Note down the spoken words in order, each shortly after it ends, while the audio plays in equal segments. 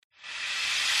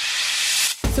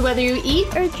So whether you eat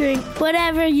or drink,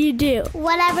 Whatever you do.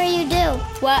 Whatever you do.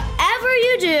 whatever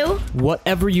you do,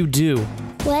 Whatever you do.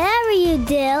 Whatever you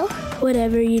do.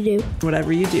 Whatever you do.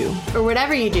 Whatever you do. or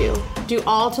whatever you do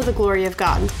all to the glory of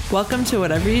God. Welcome to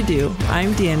Whatever You Do.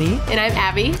 I'm Danny. And I'm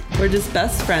Abby. We're just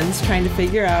best friends trying to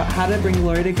figure out how to bring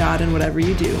glory to God in whatever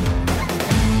you do.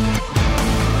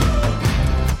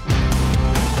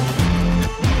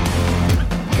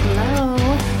 Hello.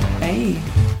 Hey.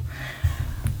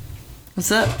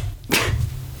 What's up?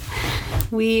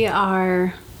 We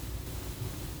are...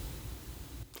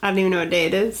 I don't even know what day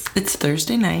it is. It's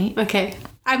Thursday night. Okay.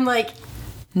 I'm like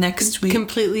Next week.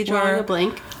 completely drawing we're a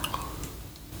blank.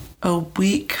 a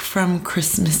week from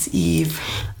Christmas Eve.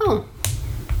 Oh.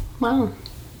 Wow.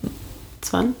 It's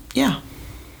fun. Yeah.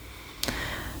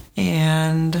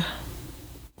 And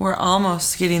we're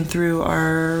almost getting through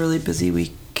our really busy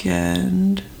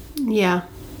weekend. Yeah.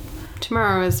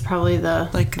 Tomorrow is probably the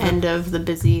end of the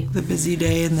busy. The busy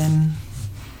day, and then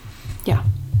Yeah.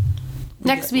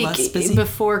 we'll Next get less week, busy.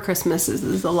 before Christmas,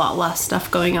 is a lot less stuff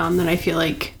going on than I feel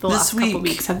like the last couple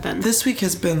weeks have been. This week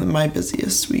has been my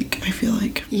busiest week, I feel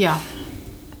like. Yeah.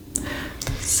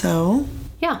 So,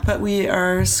 Yeah. but we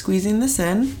are squeezing this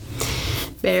in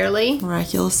Barely.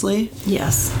 miraculously.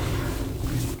 Yes.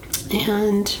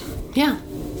 And yeah.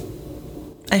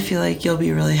 I feel like you'll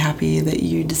be really happy that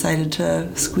you decided to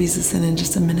squeeze this in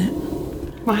just a minute,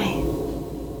 Why?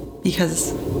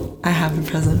 because I have a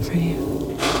present for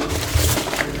you.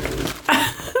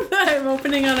 I'm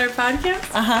opening on our podcast?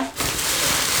 Uh-huh.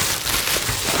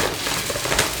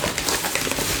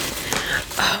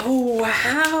 Oh,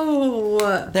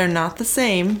 wow. They're not the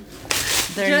same.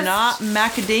 They're Just- not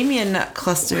macadamia nut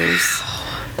clusters.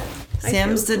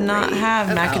 Sam's feel did not great have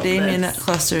about macadamia this. nut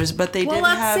clusters, but they Well, did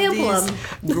let's have sample these 'em.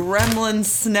 gremlin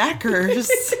snackers.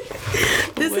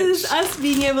 This is which us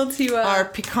being able to, are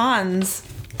pecans.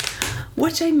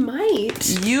 which I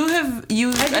might. I've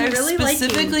been really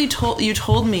specifically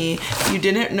told me you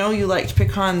didn't know you liked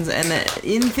pecans, and that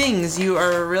in things you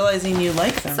are realizing you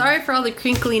like them. Sorry for all the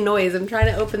crinkly noise. I'm trying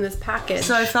to open this package.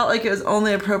 So I felt like it was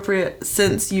only appropriate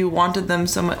since you wanted them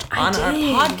so much on our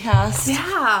did. podcast. Yeah,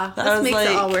 I this was makes it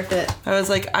like- all worth it. I was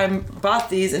like, I bought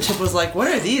these, and Chip was like, "What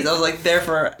are these?" I was like, "They're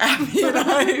for Abby and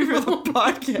I for the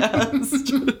podcast."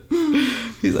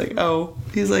 He's like, "Oh,"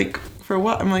 he's like, "For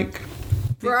what?" I'm like,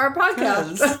 For our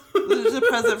 "Because podcast. this is a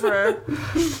present for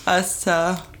us."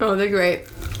 Oh, they're great.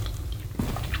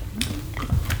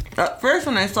 At first,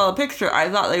 when I saw the picture, I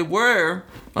thought they were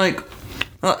like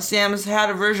Sam's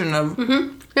had a version of,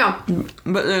 Yeah.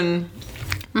 but then.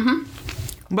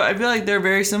 But I feel like they're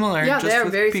very similar. Yeah, just they are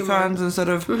with very pecans instead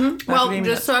of Well, macadamia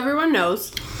just so everyone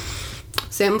knows,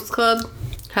 Sam's Club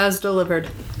has delivered.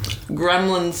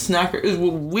 Gremlin Snacker is the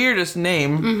weirdest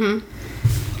name.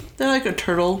 They're like a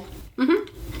turtle.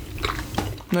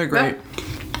 They're great.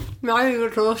 Now you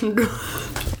get to listen to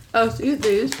us eat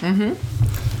these.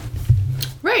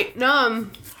 Right.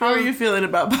 How are you feeling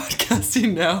about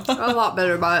podcasting now? A lot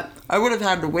better about it. I would have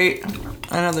had to wait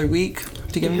another week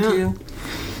to give them to you.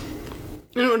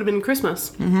 And it would have been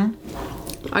Christmas.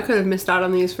 I could have missed out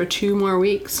on these for 2 more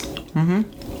weeks.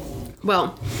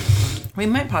 Well, We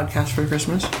might podcast for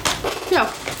Christmas. yeah,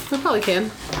 we probably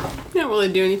can. We don't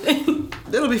really do anything.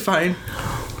 It'll be fine.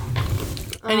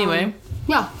 Anyway,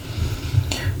 Yeah.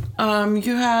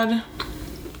 you had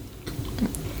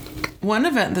one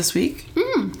event this week.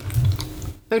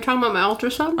 Are you talking about my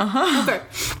ultrasound? Okay.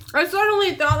 I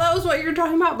suddenly thought that was what you were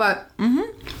talking about, but...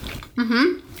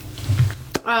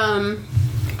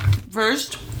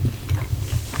 First,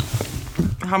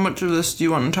 how much of this do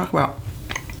you want to talk about?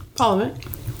 All of it.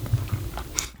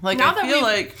 Like, Now I that feel we've-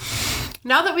 like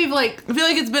Now that we've, like... I feel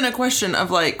like it's been a question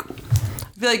of like,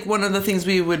 I feel like one of the things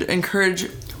we would encourage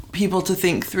people to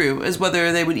think through is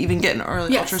whether they would even get an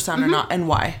early Yes. ultrasound or not, and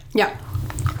why. Yeah.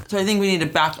 So I think we need to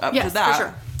back up Yes, to that. for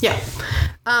sure. Yeah.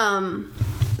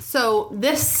 So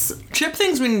this... Chip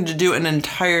thinks we need to do an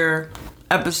entire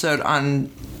episode on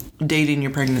dating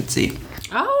your pregnancy,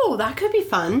 Oh, that could be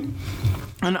fun.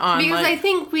 and on Because I like,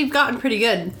 think we've gotten pretty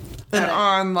good and at it.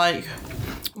 on like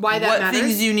Why that what matters.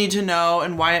 things you need to know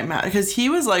and why it matters. Because he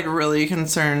was like really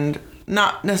concerned,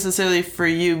 not necessarily for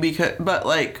you, but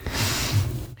like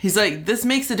he's like, this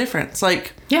makes a difference.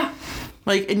 Like, Yeah.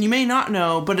 and you may not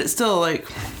know, but it's still like,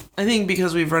 I think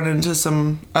because we've run into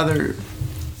some other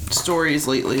stories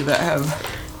lately that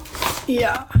have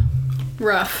Yeah.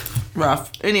 Rough.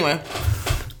 Anyway,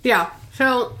 Yeah.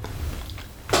 So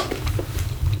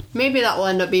maybe that will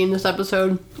end up being this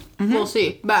episode. We'll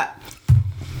see. But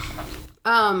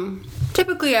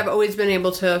typically I've always been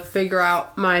able to figure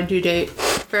out my due date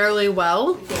fairly well.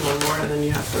 A little more, and then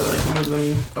you have to like move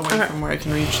them away from where I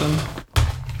can reach them.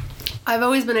 I've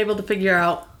always been able to figure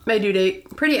out my due date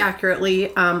pretty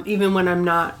accurately, even when I'm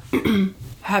not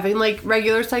having like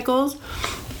regular cycles,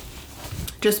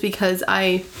 just because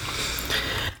I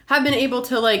have been able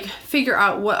to like figure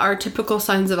out what are typical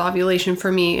signs of ovulation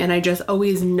for me, and I just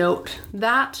always note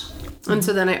that. And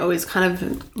so then I always kind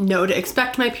of know to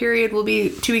expect my period will be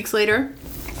 2 weeks later.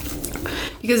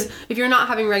 Because if you're not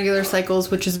having regular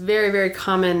cycles, which is very, very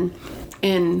common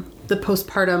in the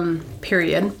postpartum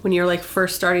period, when you're like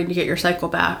first starting to get your cycle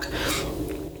back,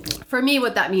 for me,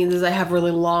 what that means is I have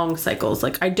really long cycles.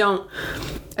 Like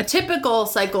a typical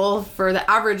cycle for the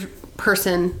average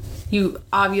person, you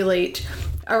ovulate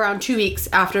around 2 weeks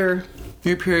after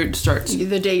your period starts.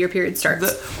 The day your period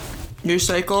starts. Your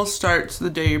cycle starts the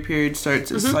day your period starts.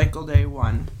 Is cycle day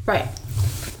 1. Right.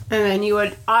 And then you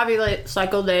would ovulate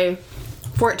cycle day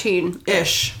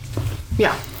 14-ish.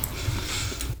 Yeah.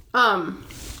 And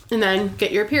then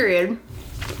get your period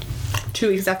 2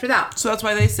 weeks after that. So that's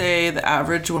why they say the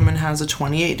average woman has a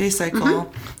 28-day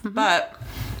cycle. But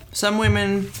some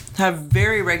women have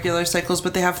very regular cycles,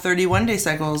 but they have 31-day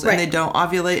cycles, and they don't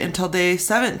ovulate until day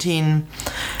 17.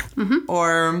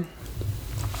 Or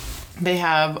they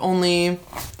have only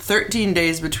 13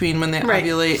 days between when they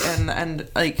ovulate and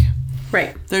like...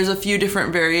 Right. There's a few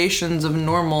different variations of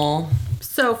normal.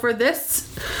 So for this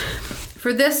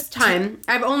time,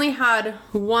 I've only had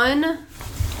one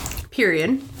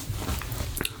period,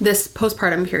 this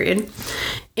postpartum period,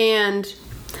 and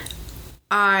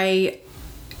I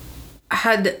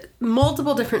had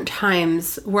multiple different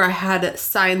times where I had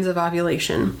signs of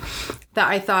ovulation that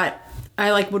I thought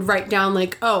I like would write down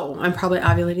like, oh, I'm probably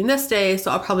ovulating this day,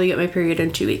 so I'll probably get my period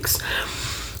in 2 weeks.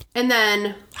 And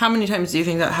then... How many times do you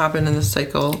think that happened in the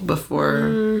cycle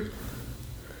before?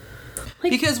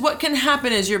 Because what can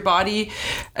happen is your body,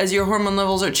 as your hormone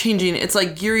levels are changing, it's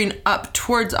like gearing up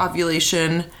towards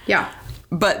ovulation. Yeah.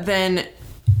 But then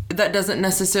that doesn't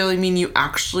necessarily mean you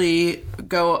actually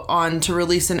go on to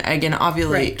release an egg and ovulate.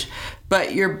 Right.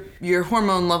 But your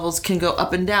hormone levels can go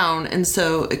up and down, and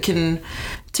so it can...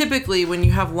 Typically, when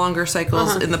you have longer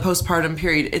cycles in the postpartum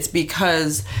period, it's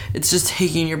because it's just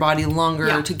taking your body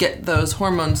longer to get those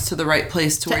hormones to the right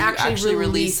place to where you actually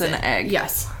release an egg.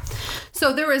 Yes.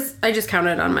 So I just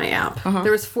counted on my app.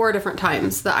 There was 4 different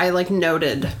times that I like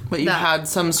noted but you had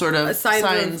some sort of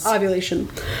signs of ovulation.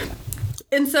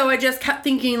 And so I just kept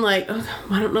thinking like, oh,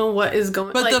 I don't know what is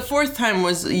going on. But the 4th time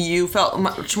was you felt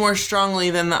much more strongly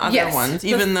than the other ones,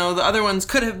 even though the other ones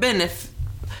could have been if...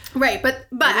 Right, but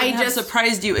I just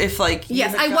surprised you if like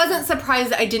I wasn't surprised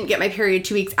that I didn't get my period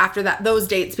 2 weeks after those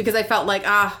dates, because I felt like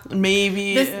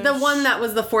maybe the one that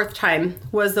was the 4th time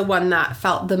was the one that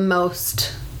felt the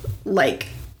most like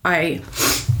I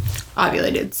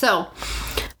ovulated. So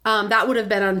that would have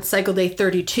been on cycle day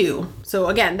 32. So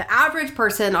again, the average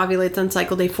person ovulates on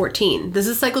cycle day 14. This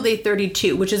is cycle day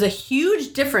 32, which is a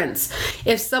huge difference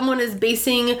if someone is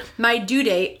basing my due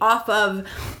date off of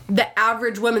the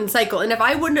average women's cycle. And if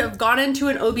I wouldn't have gone into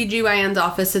an OBGYN's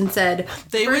office and said...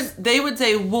 They would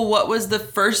say, well, what was the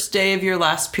first day of your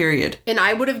last period? And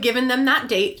I would have given them that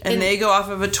date. And they go off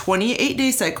of a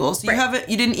 28-day cycle. So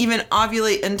you didn't even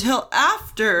ovulate until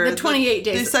after... The 28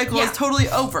 days. The cycle is totally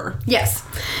over. Yes.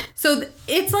 So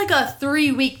it's like a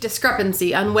 3-week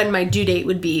discrepancy on when my due date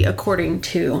would be according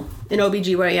to an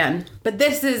OBGYN. But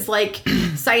this is like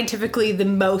scientifically the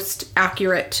most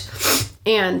accurate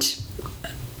and...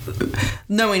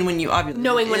 Knowing when you ovulate.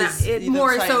 Knowing when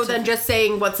more so than just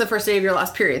saying what's the first day of your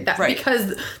last period.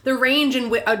 Because the range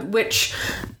in which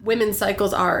women's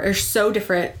cycles are so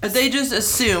different. They just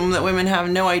assume that women have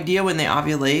no idea when they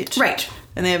ovulate. Right.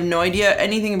 And they have no idea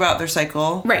anything about their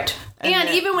cycle. Right. And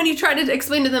even when you try to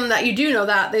explain to them that you do know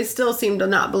that, they still seem to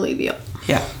not believe you.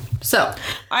 Yeah. So.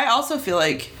 I also feel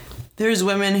like there's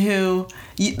women who...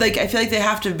 Like, I feel like they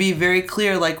have to be very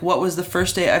clear, like, what was the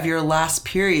first day of your last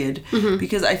period? Mm-hmm.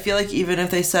 Because I feel like even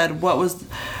if they said, what was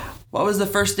the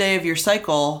first day of your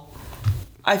cycle,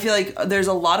 I feel like there's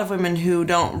a lot of women who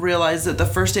don't realize that the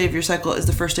first day of your cycle is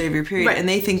the first day of your period. Right. And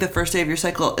they think the first day of your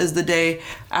cycle is the day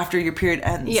after your period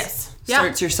ends. Yes.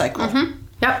 Starts your cycle. Mm-hmm.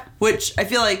 Yep. Which I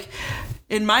feel like...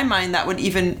 In my mind, that would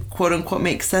even quote unquote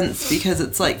make sense because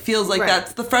it's like feels like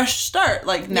that's the fresh start.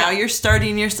 Like now you're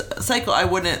starting your cycle. I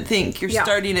wouldn't think you're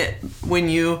starting it when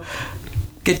you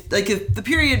get like the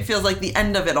period feels like the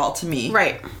end of it all to me.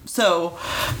 Right. So.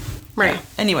 Right.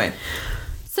 Anyway.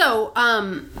 So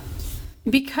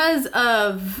because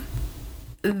of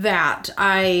that,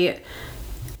 I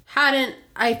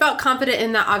I felt confident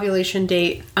in that ovulation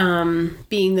date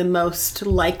being the most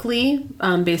likely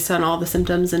based on all the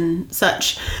symptoms and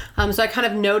such. So I kind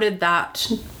of noted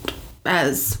that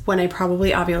as when I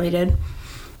probably ovulated.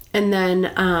 And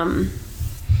then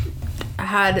I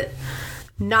had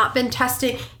not been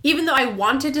testing, even though I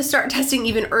wanted to start testing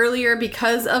even earlier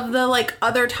because of the like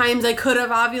other times I could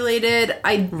have ovulated,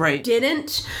 I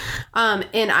didn't.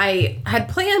 And I had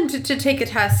planned to take a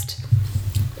test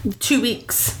 2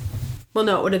 weeks. Well,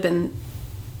 no, it would have been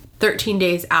 13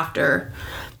 days after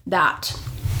that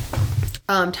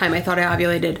time I thought I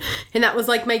ovulated. And that was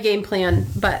like my game plan.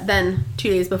 But then 2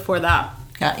 days before that,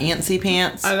 got antsy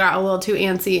pants. I got a little too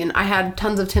antsy, and I had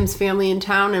tons of Tim's family in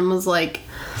town and was like,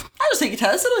 I'll just take a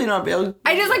test. It'll not be able to...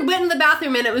 I just like went in the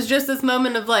bathroom, and it was just this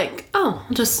moment of like, oh,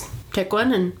 I'll just take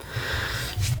one. And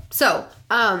so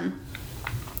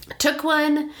took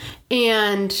one,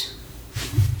 and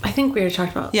I think we already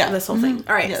talked about this whole thing.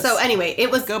 All right. Yes. So anyway, it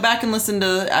was... Go back and listen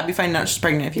to Abby finding out she's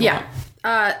pregnant if you want.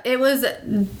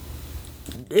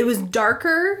 It was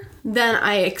darker than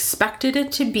I expected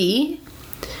it to be.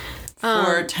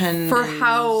 For 10 for days.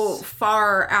 how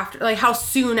far after, like how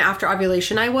soon after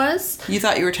ovulation I was. You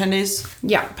thought you were 10 days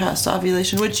past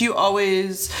ovulation, which you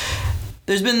always...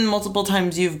 There's been multiple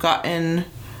times you've gotten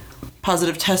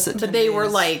positive tests at 10 But they days. were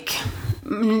like,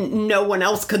 no one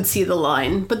else could see the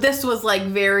line. But this was like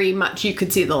very much you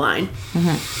could see the line.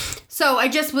 Mm-hmm. So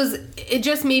it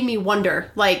just made me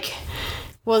wonder, like...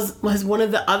 Was one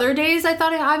of the other days I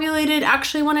thought I ovulated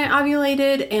actually when I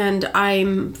ovulated, and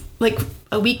I'm like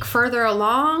a week further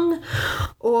along?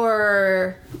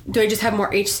 Or do I just have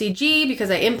more HCG because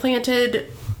I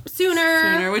implanted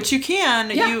sooner? Which you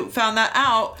can. Yeah. You found that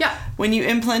out Yeah. when you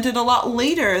implanted a lot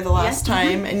later the last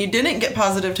time, and you didn't get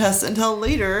positive tests until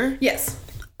later. Yes.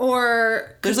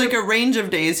 Or... There's like a range of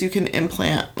days you can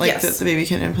implant, like that the baby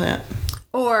can implant.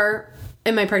 Or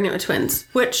am I pregnant with twins?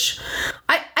 Which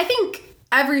I think...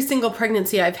 Every single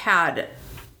pregnancy I've had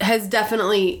has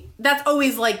definitely... That's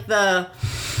always like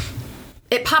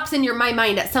it pops in my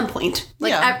mind at some point.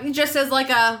 Like just as like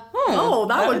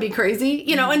that would be crazy.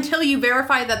 You know, until you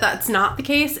verify that that's not the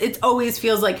case, it always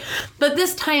feels like... But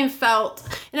this time felt...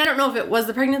 And I don't know if it was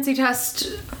the pregnancy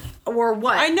test or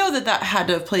what. I know that had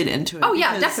to have played into it. Oh,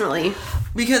 yeah, definitely.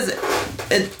 Because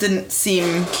it didn't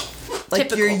seem... like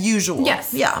typical. your usual.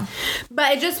 Yes. Yeah.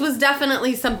 But it just was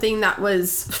definitely something that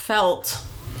was felt...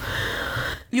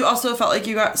 You also felt like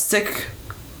you got sick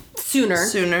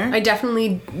sooner. I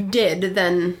definitely did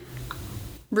than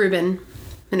Ruben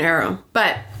and Arrow.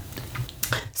 But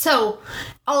so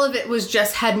all of it was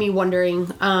just had me wondering.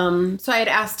 So I had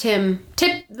asked him,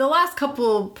 the last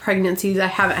couple pregnancies I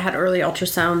haven't had early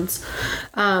ultrasounds.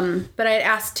 But I had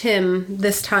asked him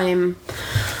this time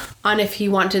on if he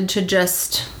wanted to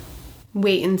just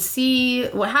wait and see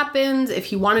what happens, if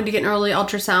he wanted to get an early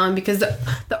ultrasound, because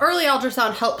the early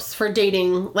ultrasound helps for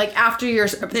dating, like after you're...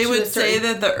 They would say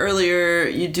that the earlier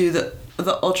you do the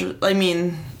ultra... I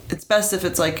mean, it's best if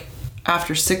it's like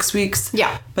after 6 weeks.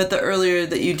 Yeah. But the earlier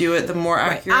that you do it, the more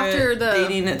accurate after the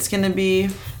dating it's going to be.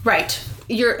 Right.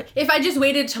 If I just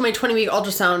waited till my 20-week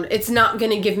ultrasound, it's not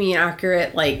going to give me an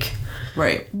accurate, like...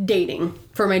 Right. Dating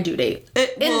for my due date.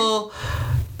 It will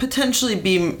potentially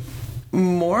be...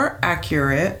 more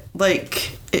accurate.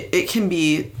 Like it can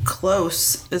be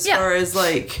close as far as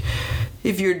like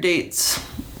if your dates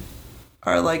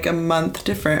are like a month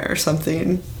different or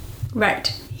something.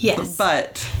 Right. Yes.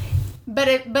 But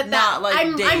not that like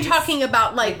I'm talking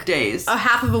about like days. A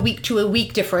half of a week to a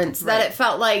week difference. Right. That it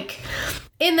felt like,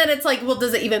 in that it's like, well,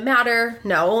 does it even matter?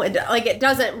 No, it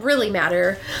doesn't really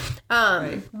matter.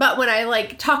 Right. But when I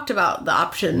like talked about the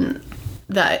option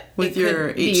that with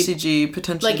your HCG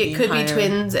potentially, like it could be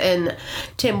twins, and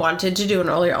Tim wanted to do an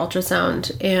earlier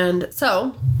ultrasound, and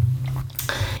so.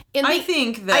 I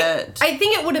think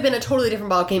it would have been a totally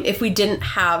different ballgame if we didn't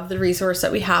have the resource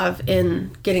that we have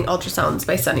in getting ultrasounds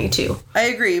by Sunny too. I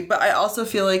agree, but I also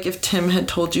feel like if Tim had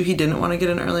told you he didn't want to get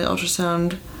an early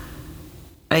ultrasound,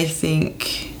 I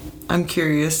think I'm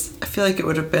curious. I feel like it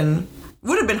would have been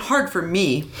hard for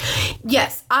me.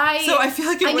 Yes, So I feel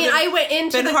like I went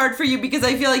into been hard for you, because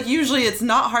I feel like usually it's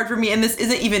not hard for me, and this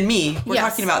isn't even me we're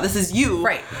talking about. This is you.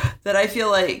 Right. That I feel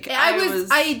like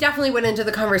I definitely went into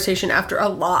the conversation after a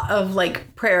lot of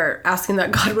like prayer, asking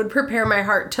that God would prepare my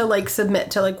heart to like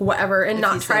submit to like whatever, and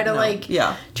not try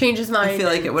to change his mind. I feel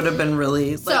like it would have been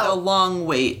really like a long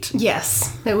wait.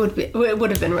 Yes, it would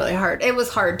have been really hard. It was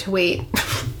hard to wait.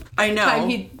 I know.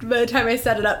 By the time I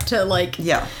set it up to like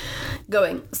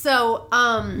going. So,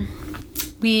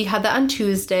 we had that on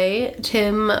Tuesday.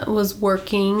 Tim was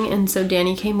working, and so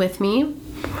Danny came with me.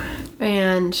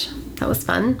 And that was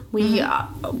fun.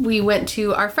 We went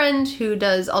to our friend who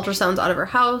does ultrasounds out of her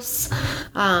house,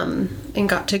 and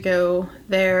got to go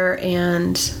there,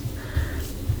 and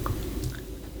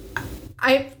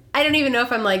I don't even know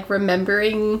if I'm like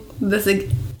remembering this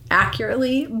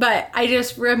accurately, but I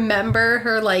just remember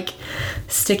her like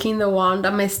sticking the wand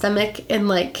on my stomach and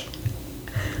like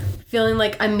feeling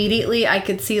like immediately I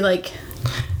could see like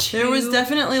There was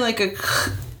definitely like a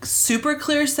super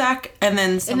clear sac and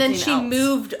then something and then she else.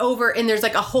 moved over and there's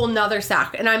like a whole nother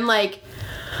sac, and I'm like,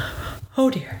 oh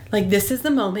dear, like this is the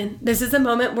moment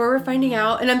where we're finding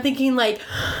out. And I'm thinking like,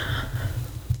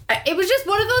 it was just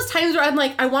one of those times where I'm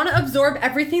like, I want to absorb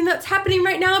everything that's happening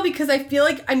right now because I feel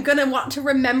like I'm gonna want to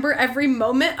remember every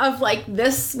moment of like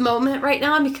this moment right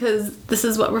now because this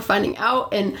is what we're finding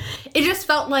out. And it just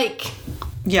felt like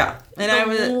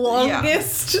the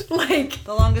longest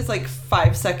like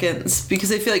 5 seconds,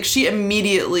 because I feel like she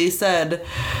immediately said,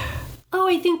 oh,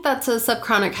 I think that's a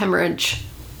subchronic hemorrhage.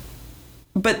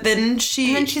 but then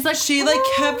she's like, she's like,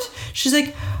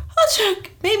 I'll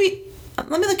check, maybe,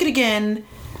 let me look at it again.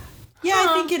 Yeah,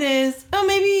 I think it is. Oh,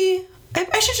 maybe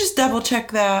I should just double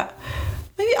check that.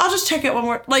 Maybe I'll just check it one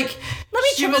more. Like, let me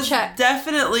triple check.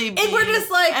 Definitely. And we're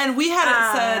just like, and we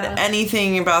hadn't said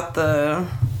anything about the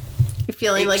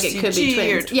feeling like it could be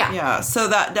twins. Yeah. So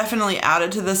that definitely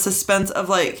added to the suspense of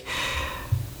like,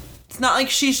 it's not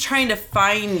like she's trying to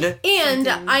find. And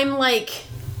something. I'm like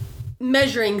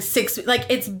measuring 6, like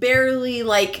it's barely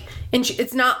like, and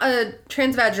it's not a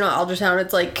transvaginal ultrasound.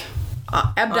 It's like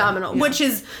abdominal, which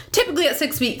is typically at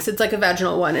 6 weeks. It's like a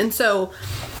vaginal one, and so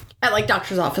at like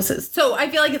doctor's offices. So I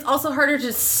feel like it's also harder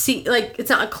to see. Like it's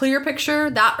not a clear picture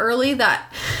that early.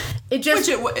 That it just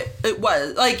it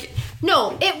was like.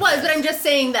 No, it was, but I'm just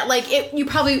saying that, like, you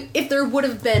probably, if there would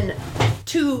have been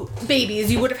 2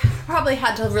 babies, you would have probably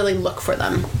had to really look for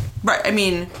them. Right. I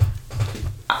mean,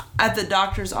 at the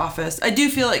doctor's office, I do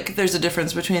feel like there's a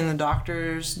difference between the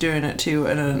doctors doing it too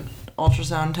and an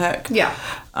ultrasound tech. Yeah.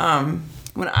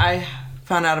 When I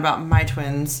found out about my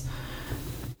twins,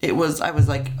 I was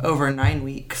like over 9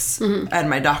 weeks, and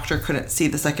my doctor couldn't see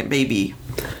the second baby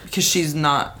because she's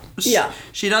not.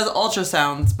 She does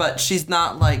ultrasounds, but she's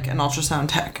not like an ultrasound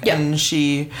tech. Yeah. And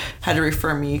she had to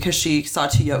refer me because she saw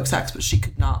 2 yolk sacs, but she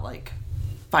could not like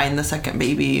find the second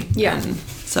baby. Yeah. And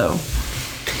so.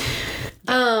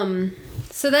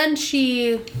 So then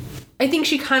I think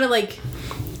she kind of like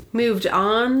moved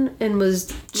on and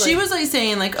was. Like, she was like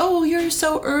saying like, "Oh, you're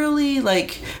so early,"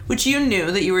 like, which you knew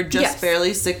that you were just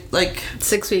barely sick, like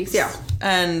 6 weeks. Yeah.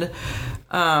 And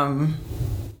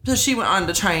so she went on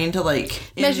to trying to like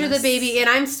measure the baby, and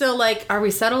I'm still like, are we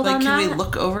settled like, on that? Can we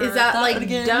look over? Is that like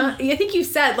again? done? I think you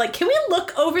said like, can we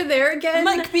look over there again?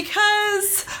 Like,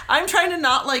 because I'm trying to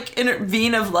not like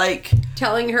intervene of like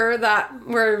telling her that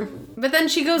but then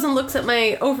she goes and looks at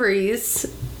my ovaries,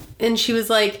 and she was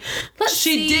like, let's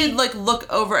see. She did like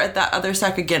look over at that other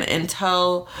sac again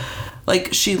until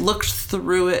like she looked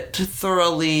through it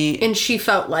thoroughly, and she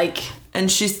felt like. And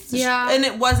and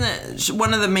it wasn't,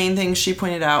 one of the main things she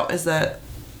pointed out is that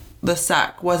the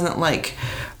sac wasn't like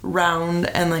round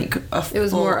and like it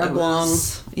was more oblong.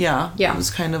 Yeah. It was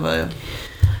kind of a.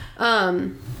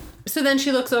 So then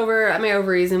she looks over at my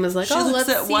ovaries and was like,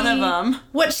 let's see one of them.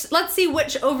 Let's see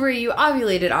which ovary you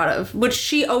ovulated out of, which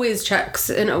she always checks.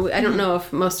 And I don't know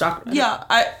if most doctors. Yeah.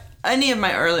 Any of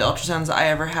my early ultrasounds I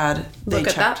ever had, they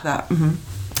checked that.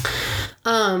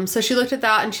 Mm-hmm. So she looked at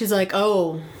that and she's like,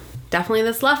 oh, definitely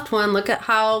this left one. Look at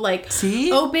how like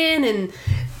open and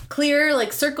clear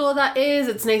like circle that is.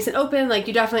 It's nice and open. Like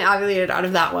you definitely ovulated out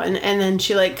of that one. And then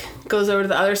she like goes over to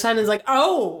the other side and is like,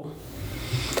 oh.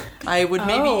 I would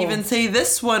maybe even say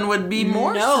this one would be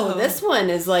more. No, this one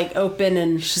is like open,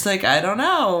 and she's like, I don't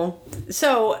know.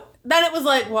 So then it was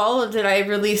like, well, did I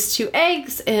release 2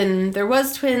 eggs? And there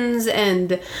was twins,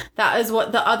 and that is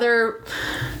what the other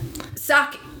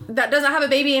sac that doesn't have a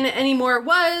baby in it anymore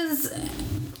was.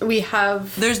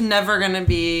 There's never gonna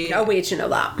be a way to know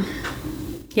that.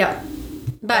 Yep.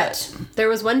 But there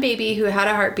was one baby who had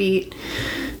a heartbeat,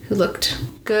 who looked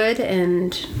good,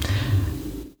 and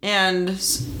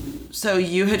so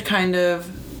you had kind of,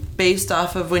 based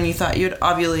off of when you thought you had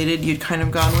ovulated, you'd kind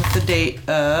of gone with the date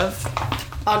of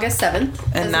August 7th.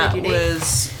 And that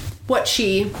was what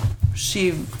she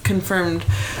confirmed.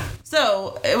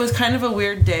 So it was kind of a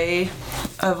weird day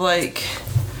of like,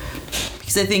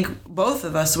 because I think both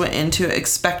of us went into it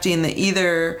expecting that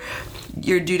either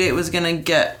your due date was going to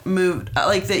get moved,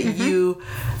 like that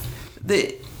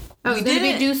I was going to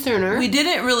be due sooner. We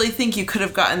didn't really think you could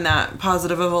have gotten that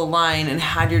positive of a line and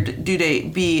had your due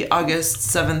date be August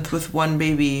 7th with one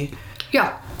baby.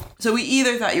 Yeah. So we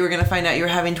either thought you were going to find out you were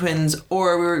having twins,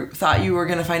 or thought you were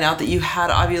going to find out that you had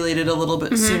ovulated a little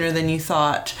bit sooner than you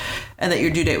thought, and that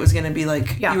your due date was going to be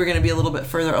like, you were going to be a little bit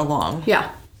further along.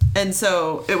 Yeah. And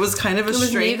so it was kind of a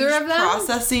strange neither of them,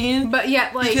 processing. But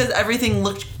yet, like... Because everything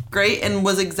looked great and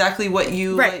was exactly what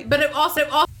you... Right. Like, but it also...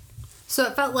 So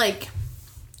it felt like...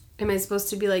 Am I supposed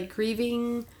to be, like,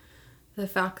 grieving the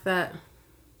fact that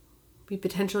we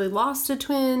potentially lost a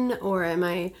twin? Or am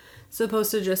I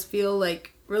supposed to just feel,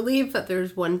 like, relieved that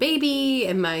there's one baby?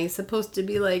 Am I supposed to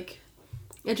be, like...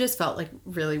 It just felt, like,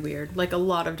 really weird. Like, a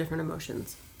lot of different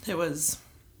emotions. It was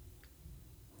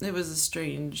a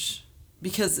strange...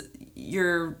 Because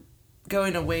you're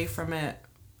going away from it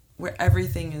where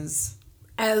everything is...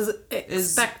 As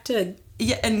expected.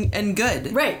 Yeah, and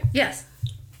good. Right, yes.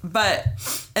 But,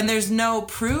 and there's no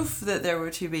proof that there were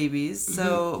two babies,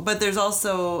 so, but there's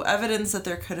also evidence that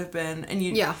there could have been, and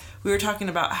we were talking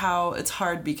about how it's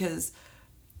hard because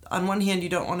on one hand you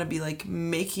don't want to be, like,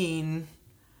 making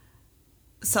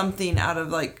something out of,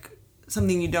 like,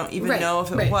 something you don't even know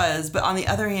if it was, but on the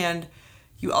other hand,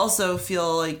 you also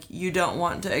feel like you don't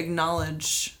want to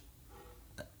acknowledge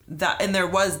that, and there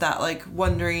was that, like,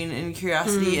 wondering and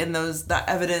curiosity and that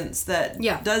evidence that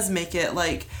does make it,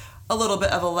 like, a little bit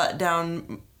of a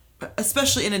letdown,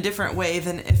 especially in a different way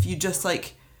than if you just,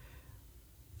 like,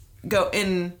 go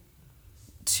in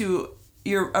to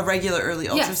a regular early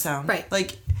ultrasound. Right.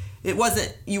 Like,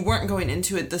 you weren't going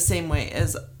into it the same way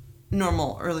as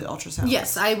normal early ultrasound.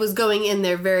 Yes, I was going in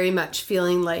there very much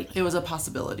feeling like... It was a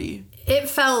possibility. It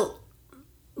felt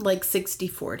like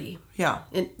 60-40. Yeah.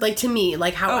 Like, to me,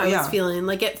 like, how I was feeling.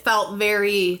 Like, it felt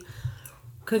very...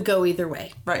 Could go either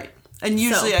way. Right. And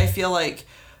usually I feel like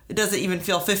it doesn't even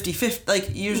feel 50-50.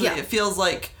 Like, usually it feels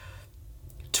like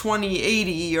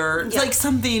 20-80 or like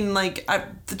something like...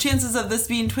 the chances of this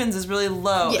being twins is really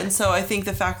low. Yeah. And so I think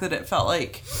the fact that it felt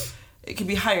like it could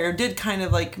be higher did kind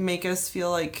of, like, make us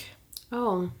feel like...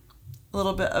 Oh. A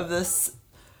little bit of this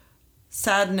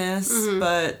sadness,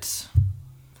 but...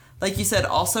 Like you said,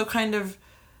 also kind of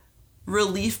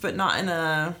relief, but not in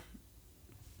a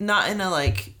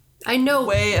like... I know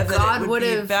way of God that it would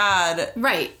be bad.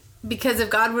 Right. Because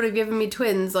if God would have given me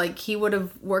twins, like, he would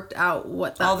have worked out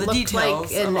what that looked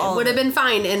like, and it would have been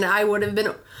fine, and I would have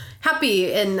been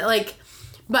happy, and, like,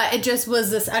 but it just was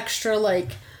this extra, like,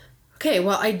 okay,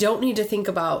 well, I don't need to think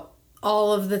about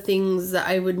all of the things that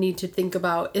I would need to think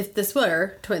about if this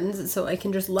were twins, so I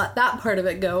can just let that part of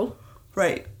it go.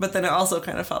 Right. But then it also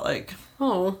kind of felt like...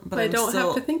 Oh, but I don't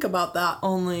have to think about that.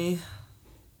 Only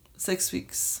 6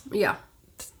 weeks. Yeah.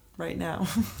 Right now.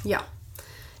 Yeah.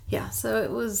 Yeah, so it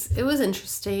was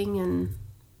interesting, and...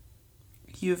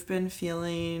 You've been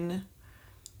feeling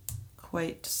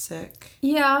quite sick.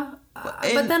 Yeah.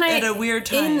 But then at a weird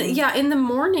time. In the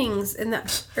mornings, in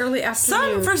the early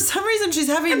afternoon. For some reason, she's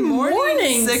having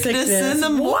morning sickness in the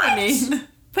morning. What?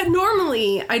 But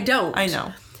normally, I don't. I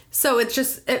know. So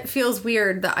it feels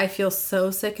weird that I feel so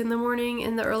sick in the morning,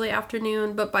 in the early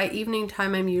afternoon, but by evening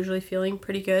time, I'm usually feeling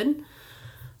pretty good.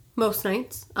 Most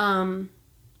nights.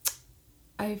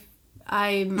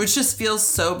 Which just feels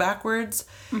so backwards.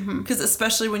 Because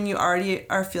especially when you already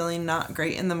are feeling not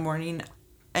great in the morning,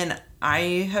 and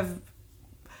I have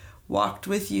walked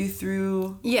with you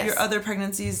through your other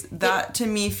pregnancies, that to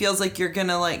me feels like you're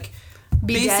gonna, like,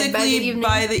 be basically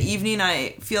by the evening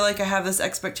I feel like I have this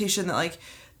expectation that, like,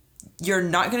 you're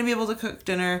not going to be able to cook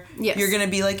dinner. Yes. You're going to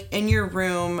be, like, in your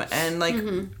room, and, like,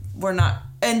 we're not.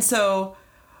 And so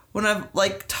when I've,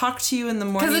 like, talked to you in the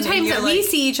morning... Because the times that we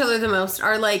see each other the most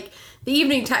are, like, the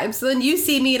evening times. So then you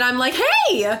see me and I'm like,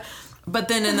 hey! But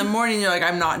then in the morning you're like,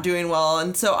 I'm not doing well.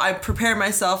 And so I prepare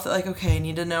myself, like, okay, I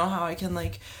need to know how I can,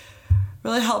 like,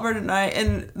 really help her tonight.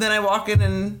 And then I walk in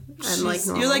and I'm like,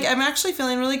 normal. You're like, I'm actually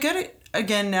feeling really good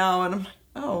again now. And I'm like,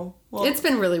 oh... Well, it's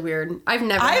been really weird. I've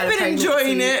been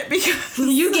enjoying it because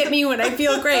you get me when I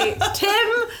feel great. Tim,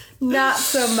 not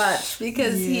so much,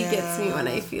 because he gets me when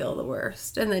I feel the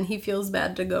worst, and then he feels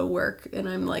bad to go work, and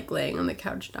I'm, like, laying on the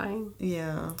couch dying.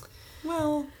 Yeah.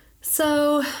 Well.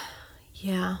 So,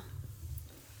 yeah.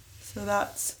 So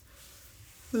that's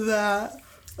that.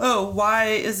 Oh,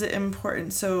 why is it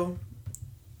important? So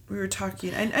we were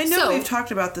talking. I know we've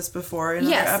talked about this before in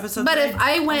other episodes. But if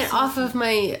I went off of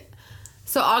my...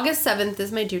 So August 7th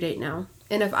is my due date now.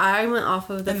 And if I went off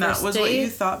of the first day... And that was what you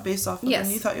thought based off of when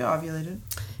you thought you ovulated?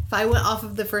 If I went off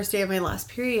of the first day of my last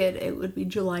period, it would be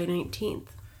July 19th.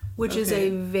 Which is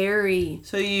a very...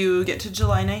 So you get to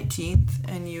July 19th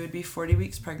and you would be 40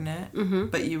 weeks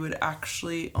pregnant. But you would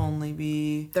actually only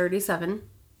be... 37.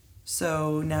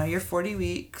 So now you're 40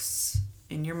 weeks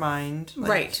in your mind. Like,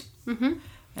 right.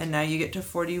 And now you get to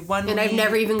 41 weeks. And I've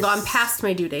never even gone past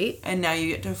my due date. And now you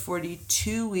get to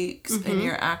 42 weeks, and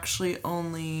you're actually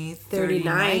only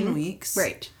 39 weeks.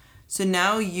 Right. So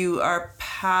now you are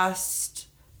past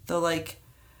the, like,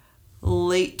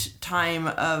 late time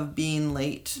of being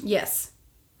late. Yes.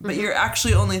 But you're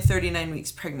actually only 39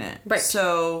 weeks pregnant. Right.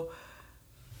 So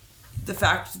the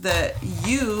fact that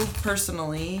you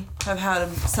personally have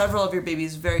had several of your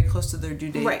babies very close to their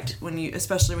due date. Right.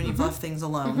 Especially when you've left things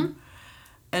alone.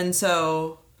 And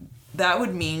so that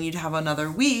would mean you'd have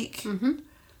another week,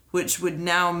 which would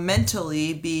now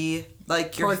mentally be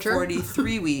like your Torture.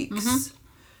 43 weeks.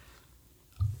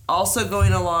 Also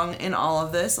going along in all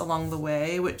of this along the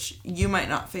way, which you might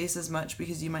not face as much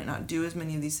because you might not do as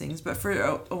many of these things. But for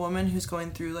a woman who's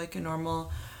going through like a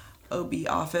normal OB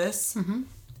office,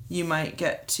 you might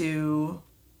get to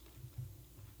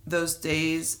those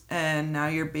days and now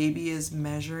your baby is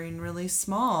measuring really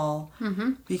small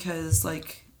because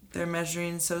like they're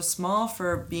measuring so small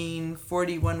for being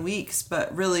 41 weeks,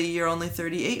 but really you're only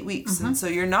 38 weeks. And so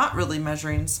you're not really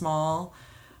measuring small,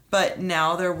 but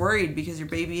now they're worried because your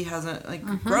baby hasn't like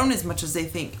grown as much as they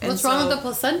think. And What's wrong with the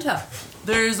placenta?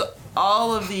 There's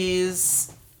all of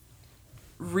these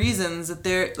reasons that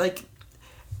they're like,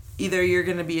 either you're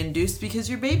going to be induced because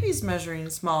your baby's measuring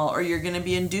small, or you're going to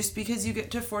be induced because you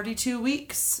get to 42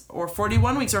 weeks or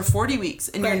 41 weeks or 40 weeks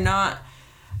and you're not,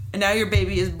 and now your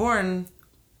baby is born.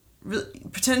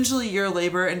 Potentially your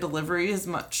labor and delivery is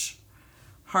much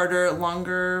harder,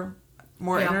 longer,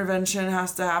 more intervention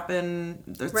has to happen.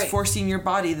 It's forcing your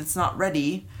body that's not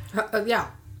ready.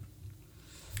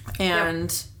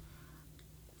 And,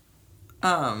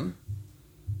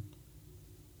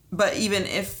 but even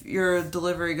if your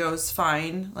delivery goes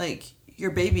fine, like your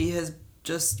baby has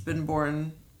just been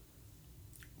born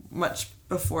much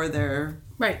before they're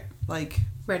like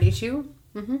ready to.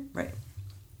 Right.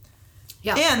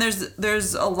 Yeah. And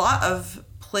there's a lot of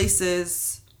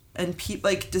places and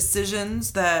like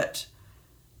decisions that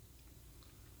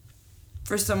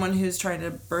for someone who's trying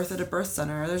to birth at a birth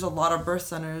center, there's a lot of birth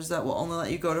centers that will only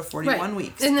let you go to 41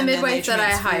 weeks. And the then midwives they that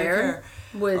I transfer your hire care.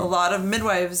 would... A lot of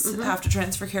midwives have to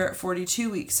transfer care at 42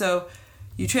 weeks. So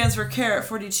you transfer care at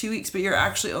 42 weeks, but you're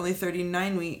actually only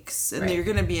 39 weeks. And you're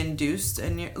going to be induced.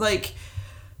 And you're like,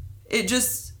 it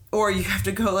just... Or you have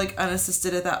to go like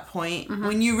unassisted at that point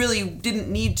when you really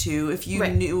didn't need to. If you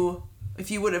knew,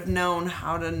 if you would have known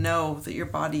how to know that your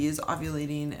body is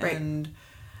ovulating. And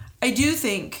I do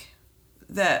think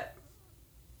that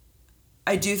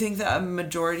a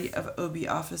majority of OB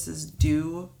offices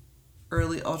do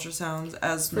early ultrasounds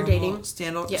as for normal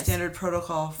dating. Standard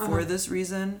protocol for this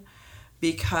reason,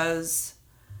 because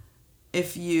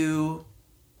if you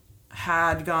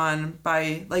had gone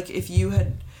by, like if you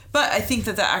had... But I think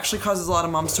that actually causes a lot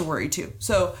of moms to worry too.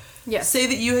 So say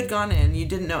that you had gone in, you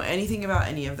didn't know anything about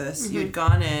any of this. You had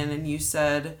gone in and you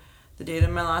said, the date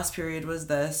of my last period was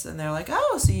this. And they're like,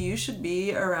 oh, so you should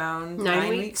be around 9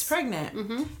 weeks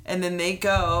pregnant. And then they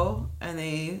go and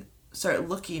they start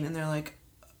looking and they're like,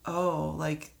 oh,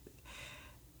 like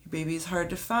your baby's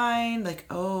hard to find. Like,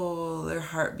 oh, their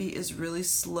heartbeat is really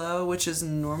slow, which is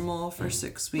normal for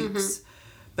 6 weeks.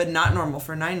 But not normal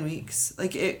for 9 weeks.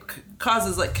 Like, it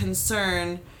causes, like,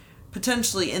 concern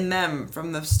potentially in them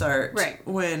from the start. Right.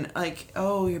 When, like,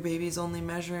 oh, your baby's only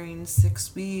measuring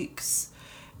 6 weeks.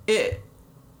 It,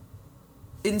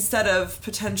 instead of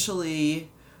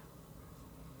potentially,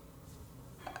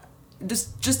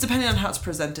 just depending on how it's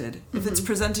presented. If it's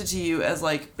presented to you as,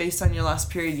 like, based on your last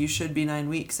period, you should be 9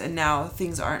 weeks, and now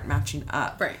things aren't matching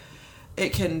up. Right.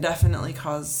 It can definitely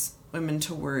cause women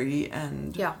to worry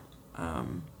and...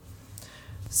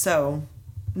 So,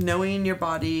 knowing your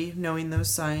body, knowing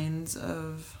those signs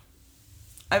of...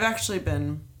 I've actually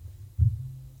been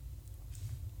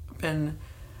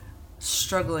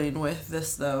struggling with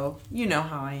this, though. You know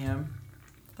how I am.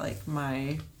 Like,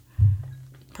 my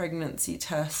pregnancy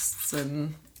tests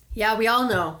and... Yeah, we all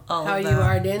know how you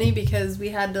are, Danny, because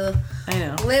we had to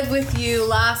live with you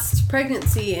last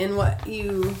pregnancy and what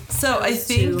you... So, I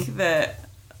think that...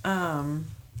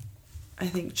 I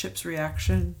think Chip's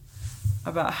reaction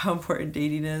about how important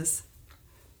dating is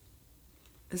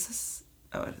this...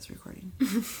 Oh, it is recording.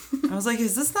 I was like,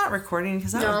 is this not recording?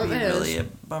 Because that would be really a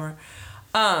bummer.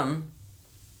 I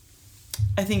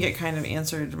think it kind of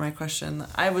answered my question.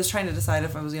 I was trying to decide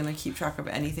if I was going to keep track of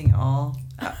anything at all.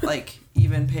 Like,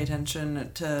 even pay attention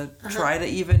to try to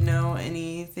even know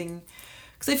anything.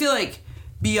 Because I feel like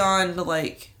beyond,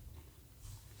 like,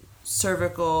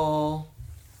 cervical...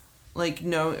 Like,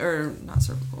 no, or not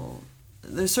cervical,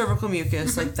 there's cervical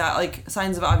mucus, like that, like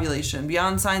signs of ovulation.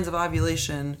 Beyond signs of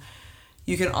ovulation,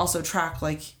 you can also track,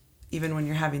 like, even when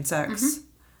you're having sex,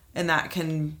 and that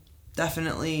can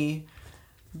definitely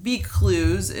be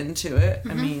clues into it.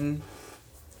 I mean,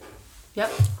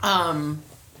 Yep.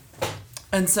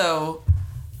 and so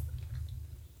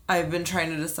I've been trying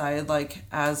to decide, like,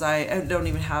 as I don't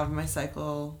even have my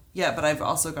cycle yet, but I've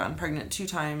also gotten pregnant 2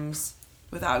 times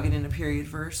without getting a period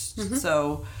first.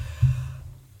 So,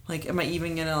 like, am I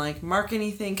even gonna, like, mark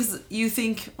anything? Because you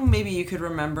think, well, maybe you could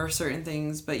remember certain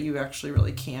things, but you actually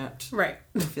really can't. Right.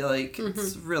 I feel like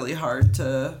it's really hard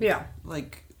to, Yeah.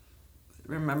 like,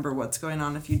 remember what's going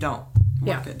on if you don't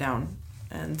mark it down.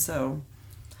 And so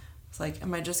it's like,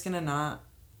 am I just gonna not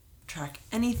track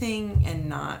anything and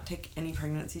not take any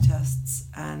pregnancy tests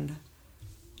and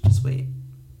just wait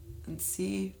and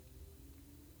see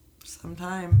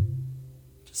sometime,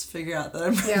 just figure out that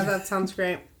I'm pregnant? Yeah, that sounds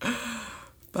great.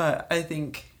 But I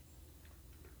think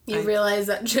You realize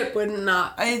that Chip would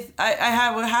not.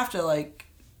 would have to, like,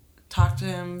 talk to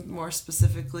him more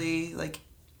specifically, like,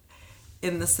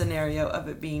 in the scenario of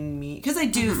it being me, because I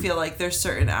do feel like there's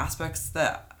certain aspects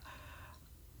that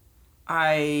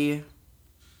I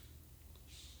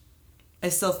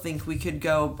still think we could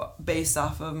go based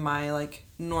off of my, like,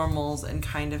 normals and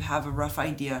kind of have a rough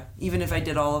idea, even if I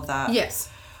did all of that. Yes.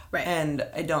 Right. And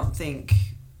I don't think,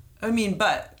 I mean,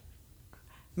 but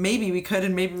maybe we could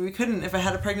and maybe we couldn't. If I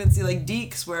had a pregnancy like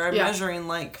Deke's, where I'm measuring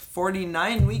like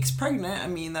 49 weeks pregnant, I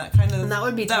mean, that kind of, And that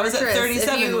would be that was at torturous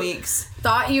 37 if you weeks.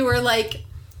 Thought you were like,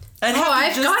 I've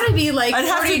got to be like I'd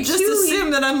have to 42 just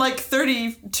assume that I'm like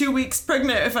 32 weeks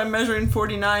pregnant if I'm measuring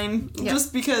 49,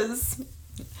 just because.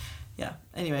 Yeah.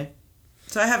 Anyway,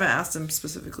 so I haven't asked him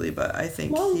specifically, but I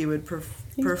think he would He's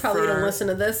prefer. probably going to listen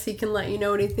to this. He can let you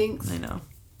know what he thinks. I know.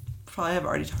 Probably have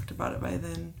already talked about it by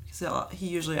then. Because he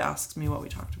usually asks me what we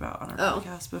talked about on our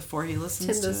podcast before he listens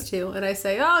Tim to does it. too. And I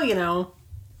say, oh, you know.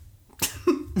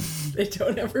 They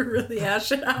don't ever really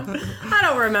hash it out. I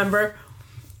don't remember.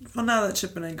 Well, now that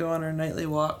Chip and I go on our nightly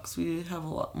walks, we have a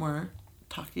lot more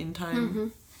talking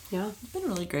time. Yeah. It's been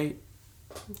really great.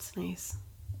 It's nice.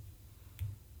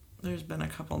 There's been a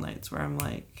couple nights where I'm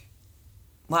like,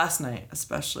 last night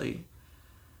especially,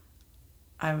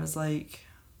 I was like,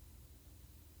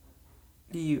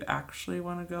 do you actually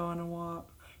want to go on a walk?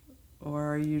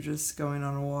 Or are you just going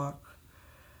on a walk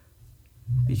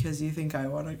because you think I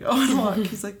want to go on a walk?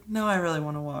 He's like, no, I really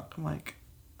want to walk. I'm like,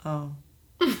 oh.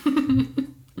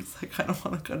 It's like, I don't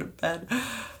want to go to bed.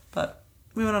 But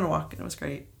we went on a walk and it was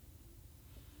great.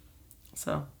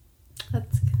 So.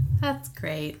 That's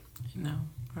great. You know,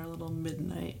 our little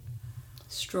midnight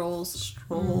strolls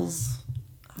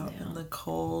out in the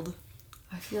cold.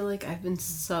 I feel like I've been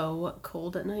so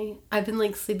cold at night. I've been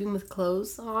like sleeping with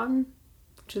clothes on,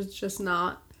 which is just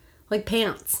not, like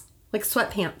pants, like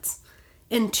sweatpants,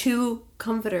 and 2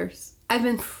 comforters. I've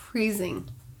been freezing.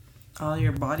 All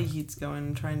your body heat's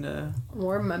going, trying to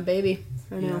warm my baby.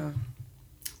 I know. Yeah.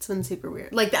 It's been super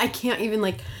weird. Like, I can't even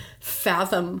like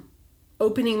fathom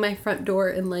opening my front door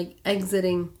and like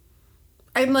exiting.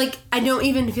 I'm like, I don't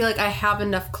even feel like I have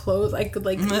enough clothes I could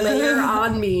like layer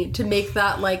on me to make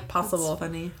that like possible. That's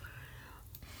funny.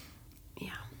 Yeah.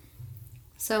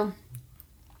 So,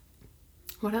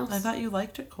 what else? I thought you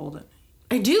liked it cold at night.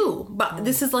 I do, but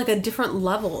this is like a different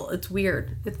level. It's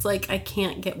weird. It's like I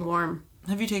can't get warm.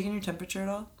 Have you taken your temperature at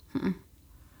all? Mm-mm.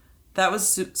 That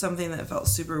was something that felt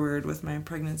super weird with my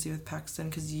pregnancy with Paxton,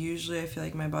 because usually I feel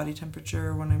like my body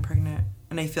temperature when I'm pregnant,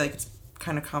 and I feel like it's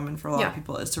kind of common for a lot of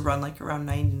people, is to run like around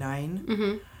 99.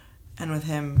 Mm-hmm. And with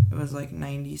him, it was like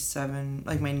 97,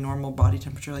 like my normal body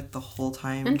temperature, like the whole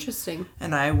time. Interesting.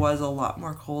 And I was a lot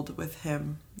more cold with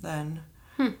him then.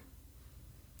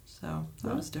 So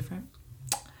that was different.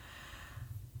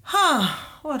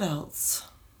 What else?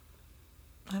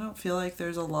 I don't feel like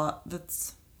there's a lot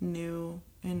that's new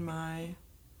in my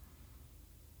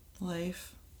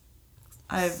life.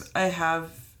 I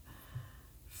have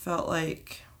felt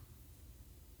like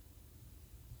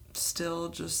still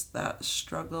just that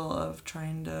struggle of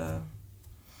trying to.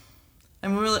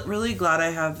 I'm really glad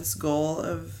I have this goal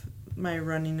of my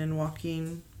running and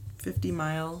walking 50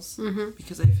 miles,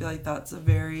 because I feel like that's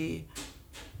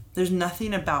there's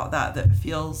nothing about that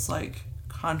feels like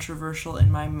controversial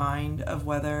in my mind of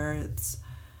whether it's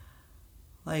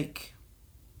like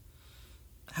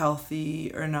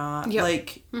healthy or not. Yep.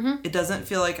 Like it doesn't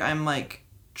feel like I'm like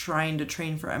trying to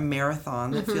train for a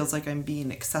marathon. That feels like I'm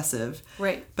being excessive.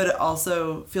 Right. But it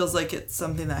also feels like it's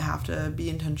something that I have to be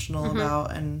intentional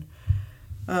about, and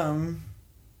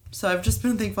so I've just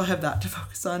been thankful I have that to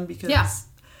focus on, because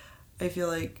I feel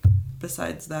like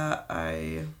besides that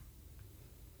I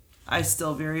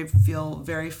still feel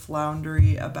very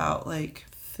floundery about like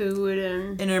food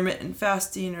and intermittent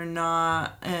fasting or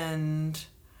not, and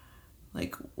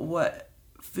like what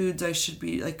foods I should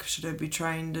be, like, should I be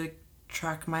trying to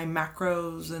track my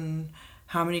macros and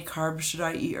how many carbs should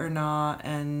I eat or not,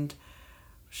 and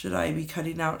should I be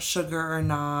cutting out sugar or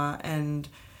not, and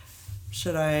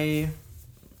should I,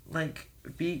 like,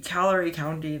 be calorie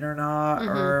counting or not,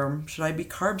 or should I be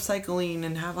carb cycling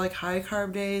and have, like, high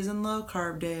carb days and low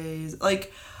carb days,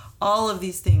 like, all of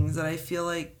these things that I feel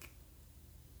like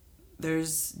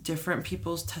there's different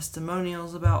people's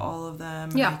testimonials about all of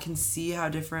them. Yeah. And I can see how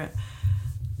different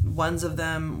ones of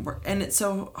them were, and it's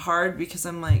so hard because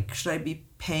I'm like, should I be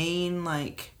paying,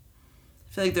 like,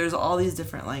 I feel like there's all these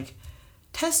different, like,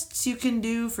 tests you can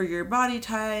do for your body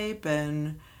type,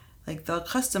 and, like, they'll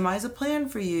customize a plan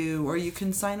for you, or you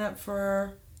can sign up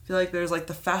for, I feel like there's, like,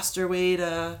 the faster way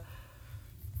to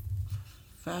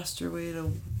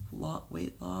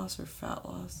weight loss or fat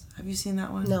loss. Have you seen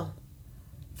that one? No.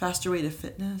 Faster way to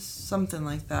fitness, something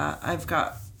like that. I've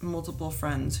got multiple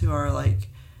friends who are, like,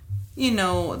 you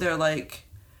know, they're like,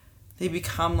 they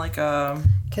become like a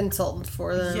Consultant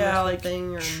for them. yeah, or like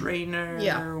something, or trainer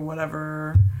Yeah. or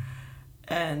whatever,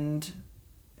 and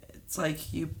it's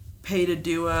like you pay to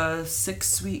do a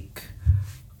 6-week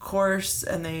course,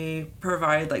 and they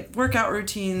provide, like, workout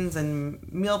routines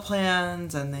and meal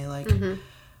plans, and they, like,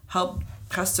 help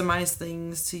customize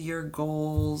things to your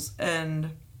goals.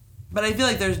 And but I feel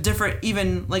like there's different,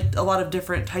 even, like, a lot of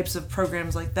different types of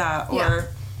programs like that. Yeah. Or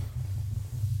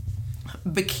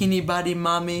Bikini Body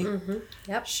Mommy.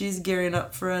 Yep. She's gearing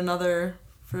up for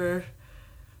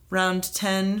round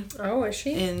 10 Oh, is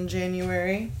she? in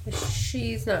January.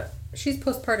 She's not. She's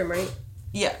postpartum, right?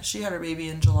 Yeah, she had her baby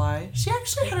in July. She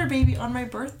actually had her baby on my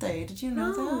birthday. Did you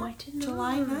know that? I didn't know.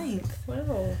 July 9th.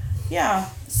 Wow. Yeah,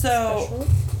 so Special.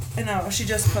 I know she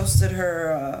just posted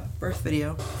her birth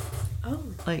video Oh.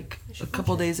 like a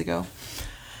couple days ago,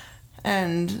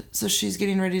 and so she's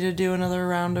getting ready to do another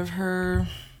round of her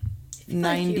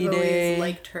 90 You've day. always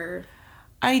liked her.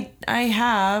 I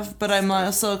have, but I'm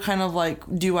also kind of like,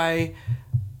 do I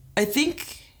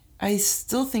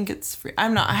still think it's free.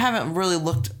 I haven't really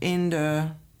looked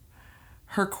into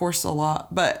her course a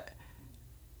lot, but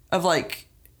of, like,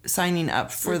 signing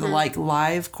up for the, like,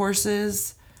 live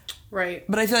courses. Right.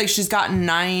 But I feel like she's got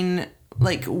 9,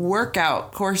 like,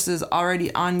 workout courses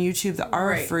already on YouTube that are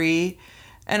Right. free.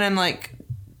 And I'm like,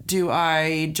 do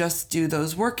I just do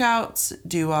those workouts?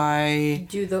 Do I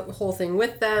Do the whole thing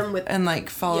with them. and, like,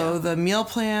 follow Yeah. the meal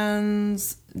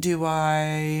plans? Do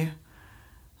I,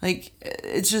 like,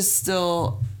 it's just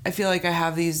still, I feel like I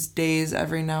have these days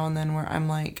every now and then where I'm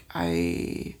like,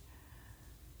 I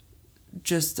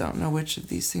just don't know which of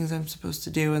these things I'm supposed to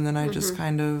do, and then I just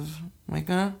kind of like,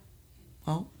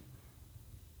 well,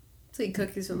 So eat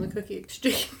cookies from the cookie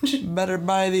exchange. better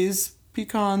buy these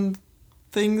pecan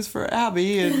things for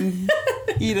Abby and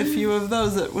eat a few of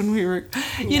those when we were,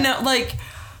 you know, like,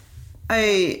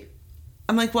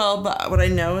 I'm like, well, but what I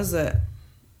know is that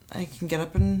I can get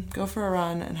up and go for a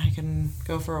run, and I can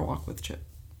go for a walk with Chip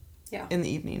Yeah. in the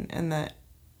evening, and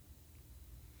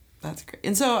that's great.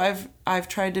 And so I've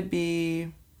tried to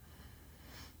be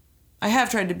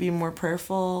more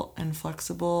prayerful and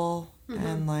flexible,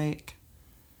 and, like,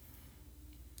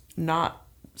 not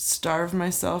starve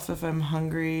myself if I'm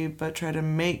hungry, but try to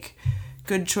make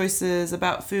good choices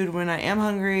about food when I am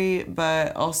hungry,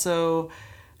 but also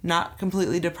not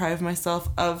completely deprive myself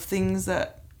of things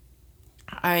that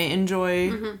I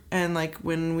enjoy. And, like,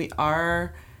 when we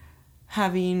are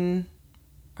having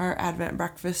our Advent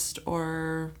breakfast,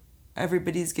 or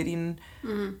everybody's getting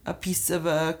a piece of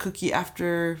a cookie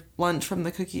after lunch from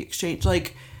the cookie exchange,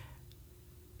 like,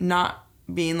 not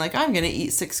being like, I'm gonna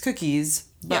eat 6 cookies,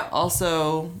 but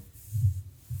also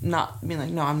not being like,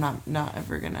 no, I'm not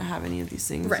ever gonna have any of these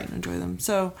things Right. and enjoy them.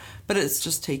 So, but it's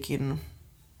just taking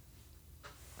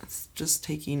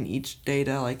each day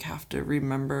to, like, have to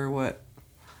remember what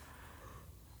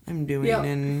I'm doing. Yep.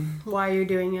 and Why you're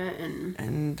doing it,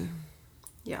 and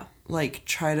yeah. like,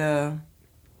 try to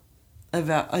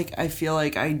like, I feel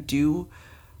like I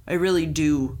really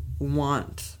do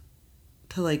want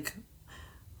to, like,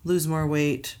 lose more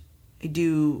weight. I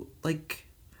do, like,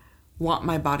 want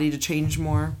my body to change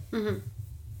more.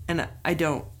 And I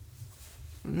don't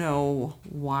know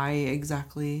why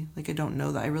exactly. Like, I don't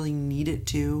know that I really need it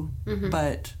to.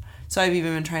 But so I've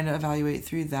even been trying to evaluate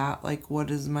through that, like, what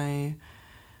is my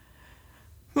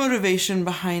motivation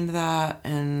behind that,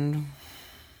 and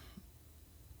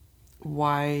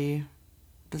why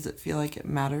does it feel like it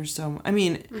matters so much? I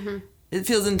mean, it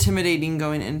feels intimidating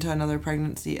going into another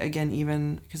pregnancy again,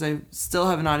 even because I still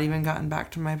have not even gotten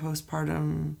back to my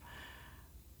postpartum,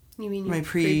 You mean my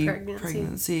pre-pregnancy?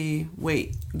 pre-pregnancy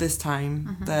weight this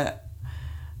time, that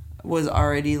was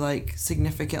already like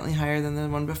significantly higher than the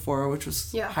one before, which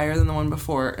was higher than the one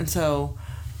before. And so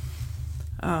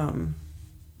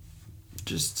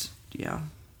just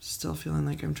still feeling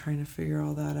like I'm trying to figure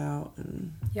all that out.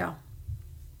 And yeah,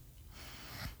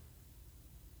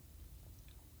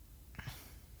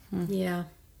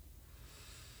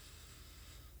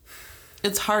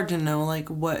 it's hard to know like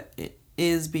what it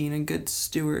is being a good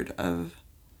steward of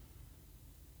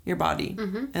your body.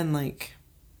 And like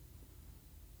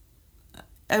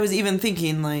I was even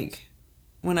thinking like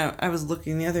when I was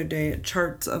looking the other day at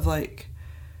charts of like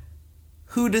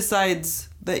who decides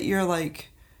that you're like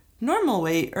normal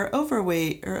weight or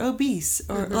overweight or obese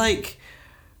or like,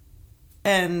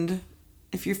 and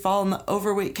if you fall in the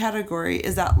overweight category,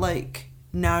 is that like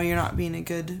now you're not being a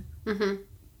good,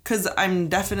 because I'm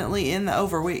definitely in the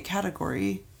overweight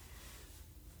category,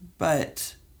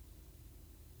 but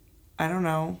I don't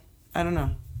know.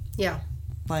 Yeah.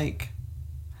 Like,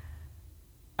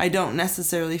 I don't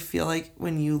necessarily feel like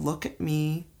when you look at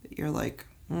me, you're like,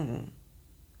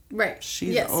 right,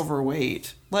 she's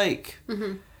overweight. Like,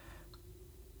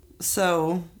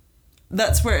 so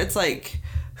that's where it's like,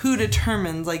 who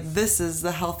determines, like, this is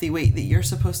the healthy weight that you're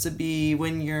supposed to be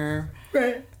when you're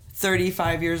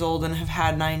 35 years old and have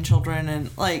had 9 children, and,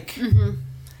 like,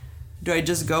 do I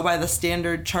just go by the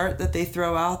standard chart that they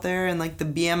throw out there and, like, the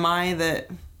BMI that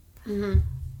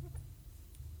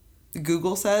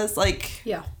Google says? Like,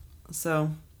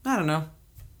 so, I don't know.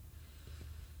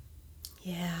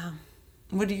 Yeah.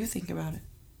 What do you think about it?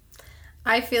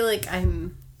 I feel like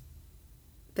I'm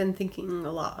been thinking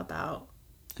a lot about.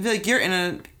 I feel like you're in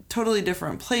a totally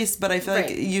different place, but I feel like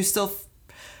you still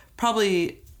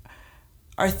probably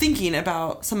are thinking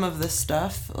about some of this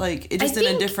stuff, like it just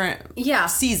in a different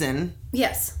season.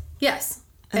 Yes.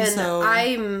 And so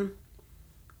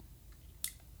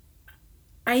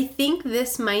I think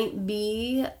this might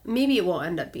be, maybe it won't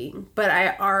end up being, but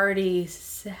I already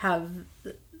have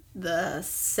the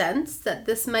sense that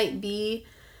this might be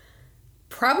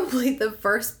probably the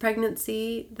first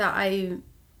pregnancy that I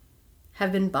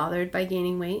have been bothered by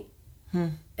gaining weight.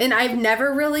 And I've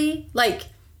never really, like,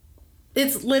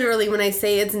 it's literally when I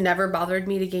say it's never bothered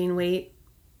me to gain weight,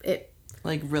 it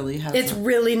like really hasn't. It's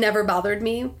really never bothered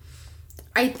me.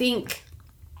 I think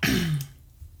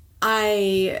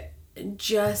I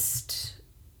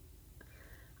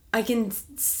can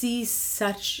see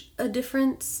such a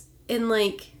difference in,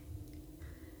 like,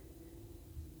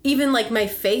 even like my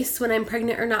face when I'm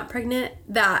pregnant or not pregnant,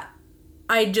 that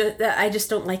I just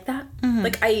don't like that.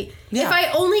 Like if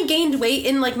I only gained weight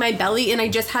in like my belly and I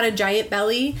just had a giant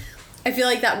belly, I feel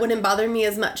like that wouldn't bother me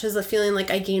as much as a feeling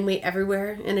like I gain weight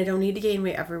everywhere and I don't need to gain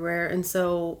weight everywhere. And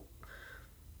so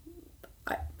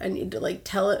I need to like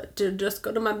tell it to just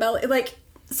go to my belly. Like,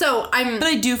 so but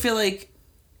I do feel like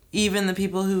even the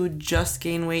people who just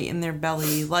gain weight in their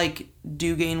belly, like,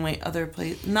 do gain weight other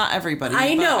places. Not everybody.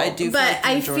 I know, but I do. But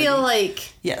I feel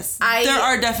like yes, there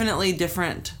are definitely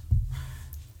different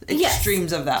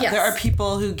extremes of that. Yes. There are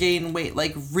people who gain weight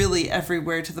like really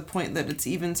everywhere to the point that it's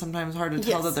even sometimes hard to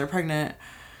tell that they're pregnant.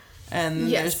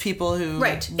 And there's people who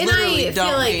literally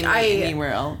don't gain weight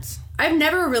anywhere else. I've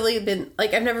never really been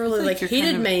like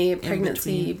hated my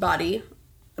pregnancy body,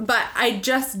 but I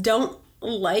just don't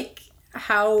like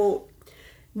how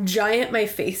giant my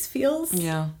face feels.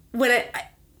 Yeah. When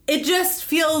it just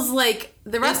feels like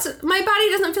the rest of my body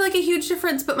doesn't feel like a huge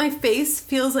difference, but my face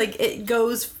feels like it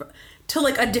goes to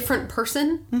like a different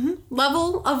person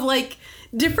level of like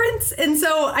difference. And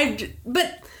so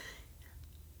but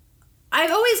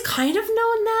I've always kind of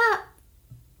known that,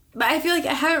 but I feel like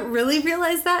I haven't really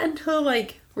realized that until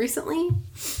like recently,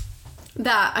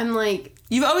 that I'm like,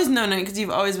 you've always known it because you've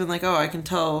always been like, oh, I can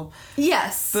tell.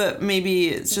 Yes. But maybe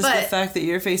it's just the fact that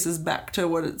your face is back to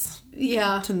what it's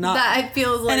to not. That I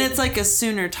feel like, and it's like a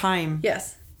sooner time.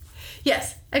 Yes.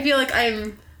 I feel like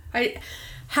I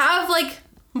have like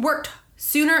worked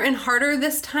sooner and harder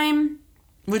this time,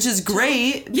 which is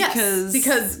great.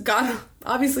 Because God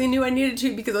obviously knew I needed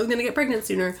to, because I was going to get pregnant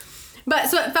sooner. But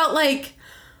so it felt like,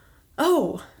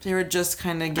 they were just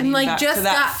kind of getting back to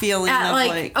that feeling of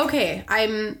like, okay,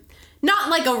 I'm not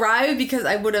like arrived, because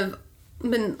I would have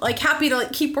been like happy to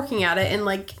like keep working at it and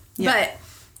like, but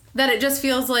that it just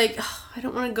feels like I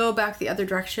don't want to go back the other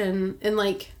direction, and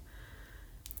like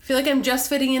I feel like I'm just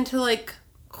fitting into like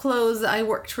clothes that I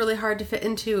worked really hard to fit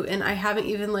into, and I haven't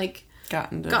even like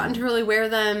gotten to really wear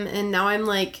them, and now I'm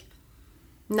like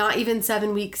not even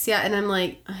 7 weeks yet, and I'm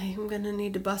like, I'm gonna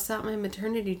need to bust out my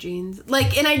maternity jeans,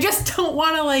 like, and I just don't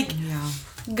want to like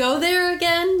go there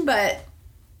again. But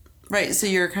right, so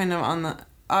you're kind of on the,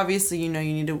 obviously you know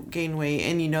you need to gain weight,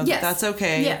 and you know that that's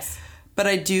okay. Yes. But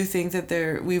I do think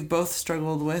that we've both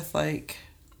struggled with, like...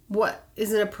 What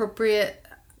is an appropriate...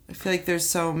 I feel like there's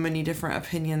so many different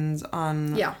opinions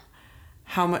on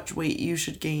how much weight you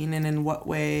should gain and in what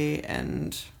way,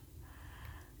 and...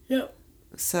 Yep.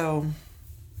 So,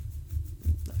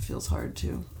 that feels hard,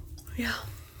 too. Yeah.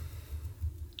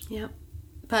 Yep.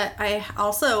 But I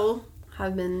also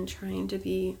have been trying to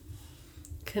be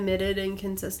committed and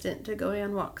consistent to going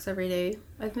on walks every day.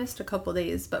 I've missed a couple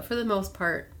days, but for the most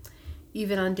part,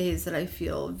 even on days that I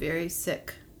feel very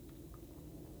sick,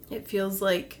 it feels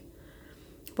like,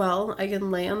 well, I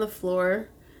can lay on the floor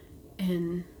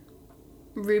and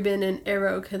Ruben and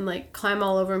Arrow can like climb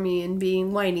all over me and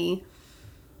being whiny,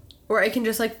 or I can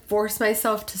just like force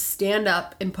myself to stand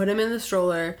up and put him in the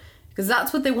stroller, because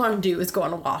that's what they want to do, is go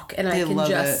on a walk, and I can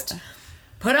just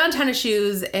put on tennis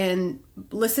shoes and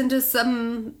listen to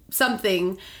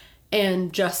something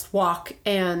and just walk.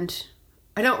 And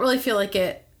I don't really feel like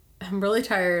it. I'm really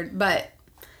tired, and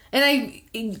I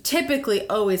typically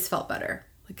always felt better.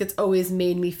 Like, it's always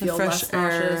made me feel less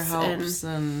nauseous. Helps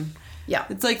and yeah,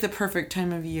 it's like the perfect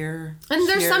time of year. And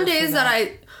there's some days that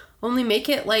I only make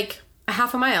it like a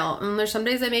half a mile, and there's some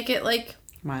days I make it like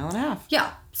mile and a half.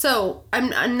 Yeah. So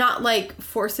I'm not like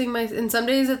forcing and some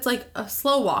days it's like a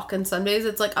slow walk, and some days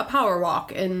it's like a power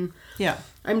walk, and yeah,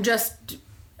 I'm just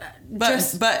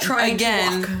but trying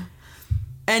again, to walk.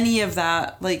 Any of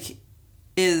that like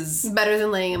is better than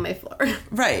laying on my floor.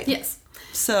 Right. Yes.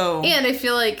 So, and I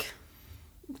feel like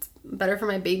it's better for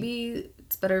my baby,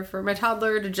 it's better for my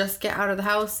toddler to just get out of the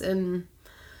house, and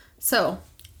so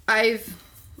I've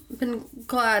been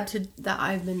glad that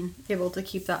I've been able to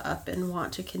keep that up and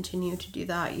want to continue to do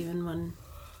that even when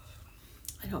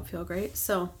I don't feel great.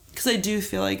 So, because I do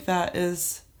feel like that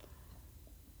is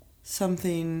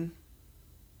something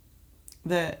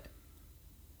that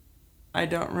I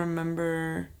don't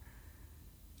remember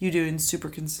you doing super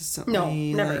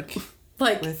consistently. No, never.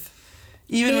 Like with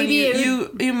even when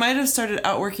you might have started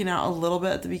out working out a little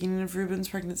bit at the beginning of Ruben's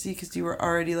pregnancy, because you were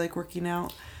already like working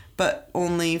out, but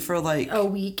only for like a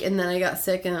week, and then I got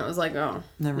sick, and it was like, oh,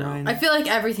 never mind. I feel like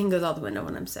everything goes out the window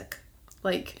when I'm sick.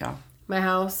 Like, my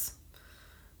house,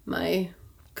 my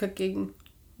cooking,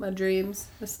 my dreams,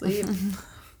 my sleep,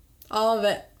 all of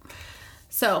it.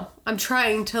 So I'm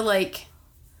trying to like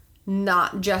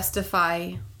not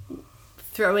justify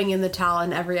throwing in the towel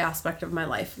in every aspect of my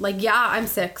life. Like, yeah, I'm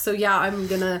sick, so yeah, I'm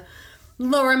gonna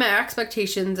lower my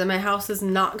expectations, and my house is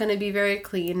not gonna be very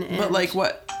clean. But like,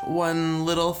 what one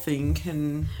little thing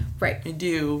can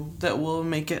do that will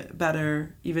make it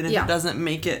better, even if it doesn't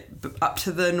make it up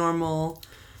to the normal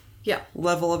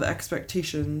level of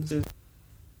expectations.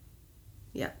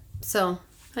 Yeah. So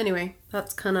anyway,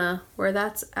 that's kind of where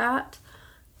that's at.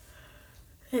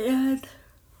 And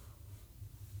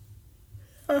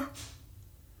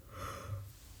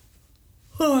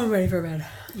I'm ready for bed.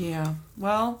 Yeah.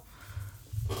 Well,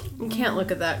 you can't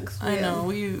look at that. I know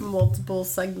we multiple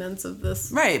segments of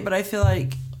this. Right, but I feel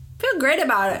great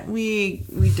about it. We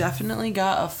definitely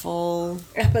got a full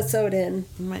episode in.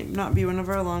 Might not be one of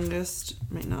our longest.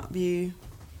 Might not be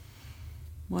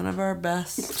one of our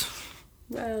best.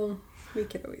 Well, we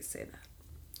could always say that.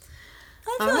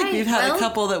 I feel like we've had a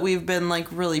couple that we've been like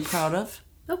really proud of.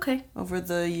 Okay. Over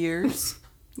the years.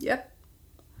 Yep.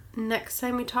 Next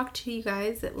time we talk to you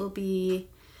guys, it will be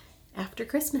after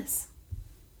Christmas.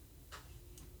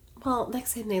 Well,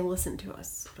 next time they listen to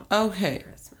us. Okay.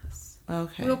 Christmas.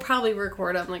 Okay. We'll probably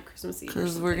record on like Christmas Eve.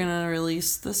 Because we're gonna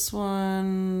release this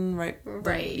one right.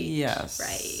 Yes.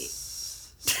 Right.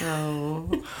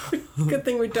 So. Good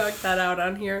thing we talked that out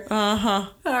on here. All right.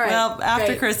 Well,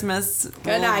 after Christmas,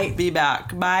 Good night. Be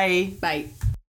back. Bye. Bye.